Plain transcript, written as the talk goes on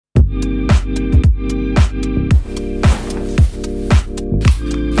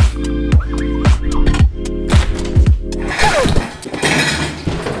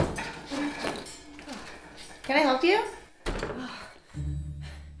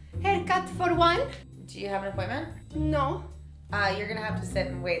cut for one? Do you have an appointment? No. You're gonna have to sit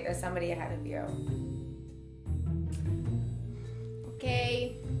and wait. There's somebody ahead of you.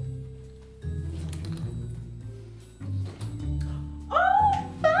 Okay. Oh,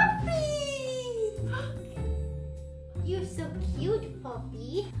 puppy! You're so cute,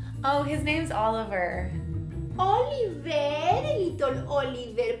 puppy. Oh, his name's Oliver. Oliver, little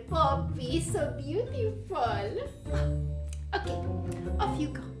Oliver puppy, so beautiful. Okay, off you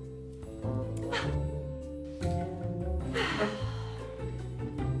go.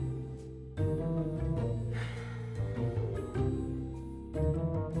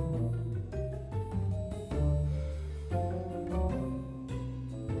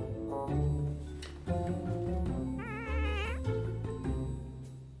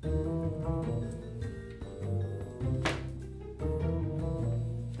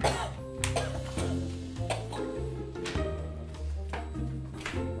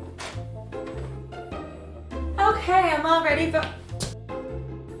 Okay, I'm all ready for...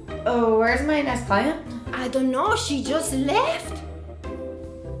 Oh, where's my next client? I don't know, she just left.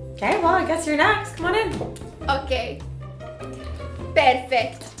 Okay, well, I guess you're next. Come on in. Okay,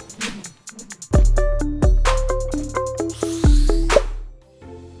 perfect.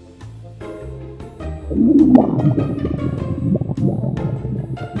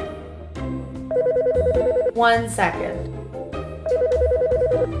 One second.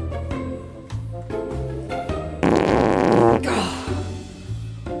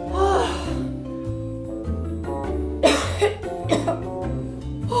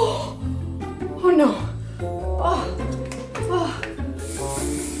 Oh no. Oh. Oh.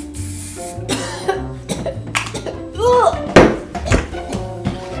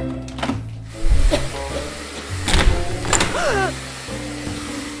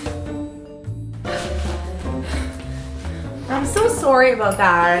 I'm so sorry about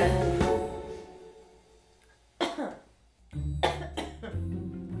that.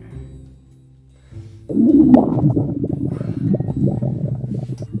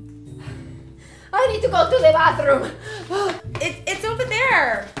 I need to go to the bathroom. It's over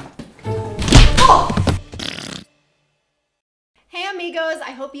there. Oh! Hey amigos,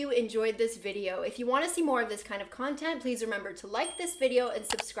 I hope you enjoyed this video. If you want to see more of this kind of content, please remember to like this video and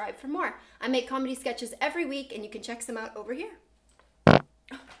subscribe for more. I make comedy sketches every week and you can check some out over here.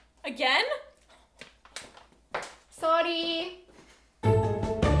 Again? Sorry.